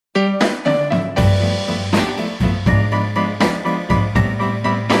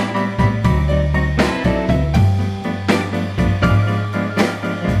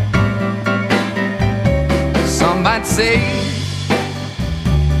might say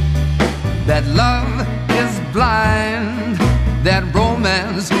that love is blind, that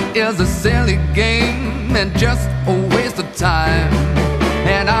romance is a silly game and just a waste of time.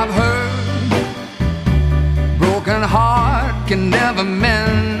 And I've heard broken heart can never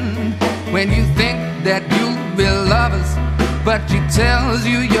mend. When you think that you'll be lovers, but she tells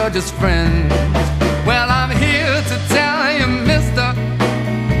you you're just friends. Well, I'm here to tell you, mister,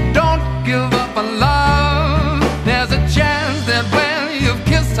 don't give up on love. There's a chance that when you've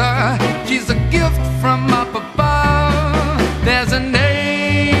kissed her, she's a gift from up above. There's an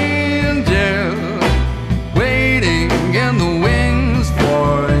angel waiting in the wings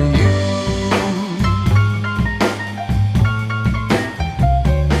for you.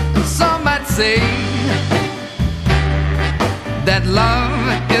 Some might say that love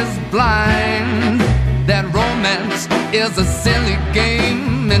is blind, that romance is a silly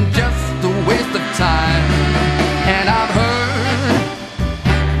game and just a waste of time. And I've heard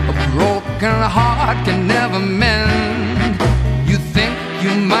a broken heart can never mend. You think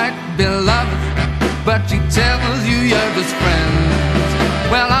you might be lovers, but she tells you you're just friends.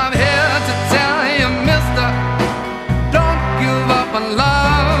 Well, I'm here to tell you, mister, don't give up on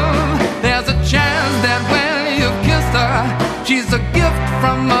love. There's a chance that when you've kissed her, she's a gift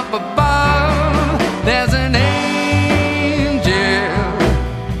from up above. There's an angel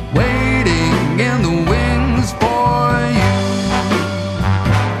waiting in the wings for you.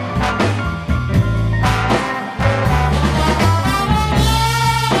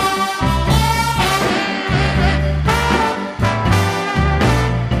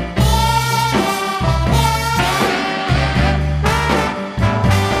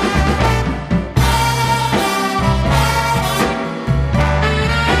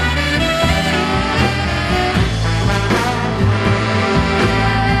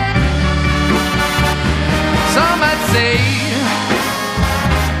 Say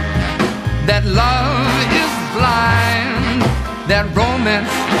that love is blind, that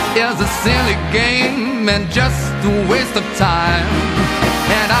romance is a silly game and just a waste of time.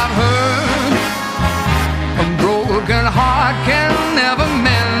 And I've heard a broken heart can never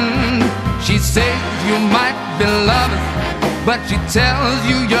mend. She says you might be lovers, but she tells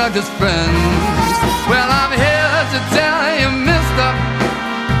you you're just friends. Well, I'm here to tell you, mister,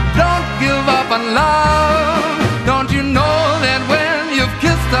 don't give up on love. Don't you know that when you've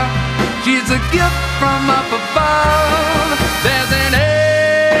kissed her, she's a gift from up above? There's an